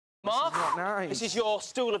Mark. This is not nice. This is your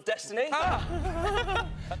stool of destiny. Ah.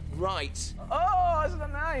 Right. Oh, that's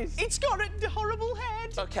not nice. It's got a horrible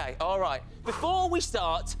head. OK, all right. Before we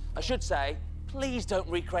start, I should say, please don't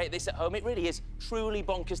recreate this at home. It really is truly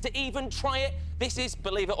bonkers to even try it. This is,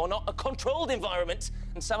 believe it or not, a controlled environment.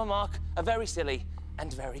 And Sam and Mark are very silly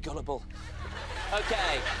and very gullible. OK,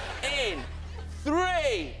 in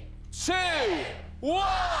 3, 2, 1,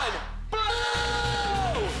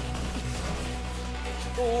 blow!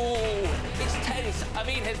 Ooh, it's tense. I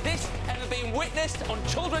mean, has this ever been witnessed on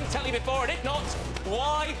children's telly before? And if not,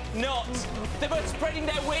 why not? The birds spreading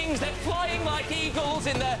their wings, they're flying like eagles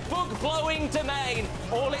in their bug-blowing domain.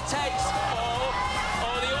 All it takes...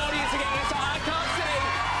 Oh, the audience are getting inside. I can't see.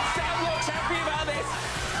 Sam looks happy about this.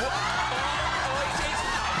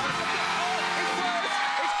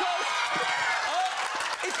 It's close.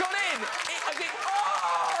 Oh, it's gone in. I think...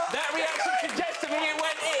 That reaction suggests to me it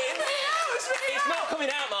went in. It's not coming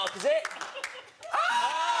out, Mark, is it?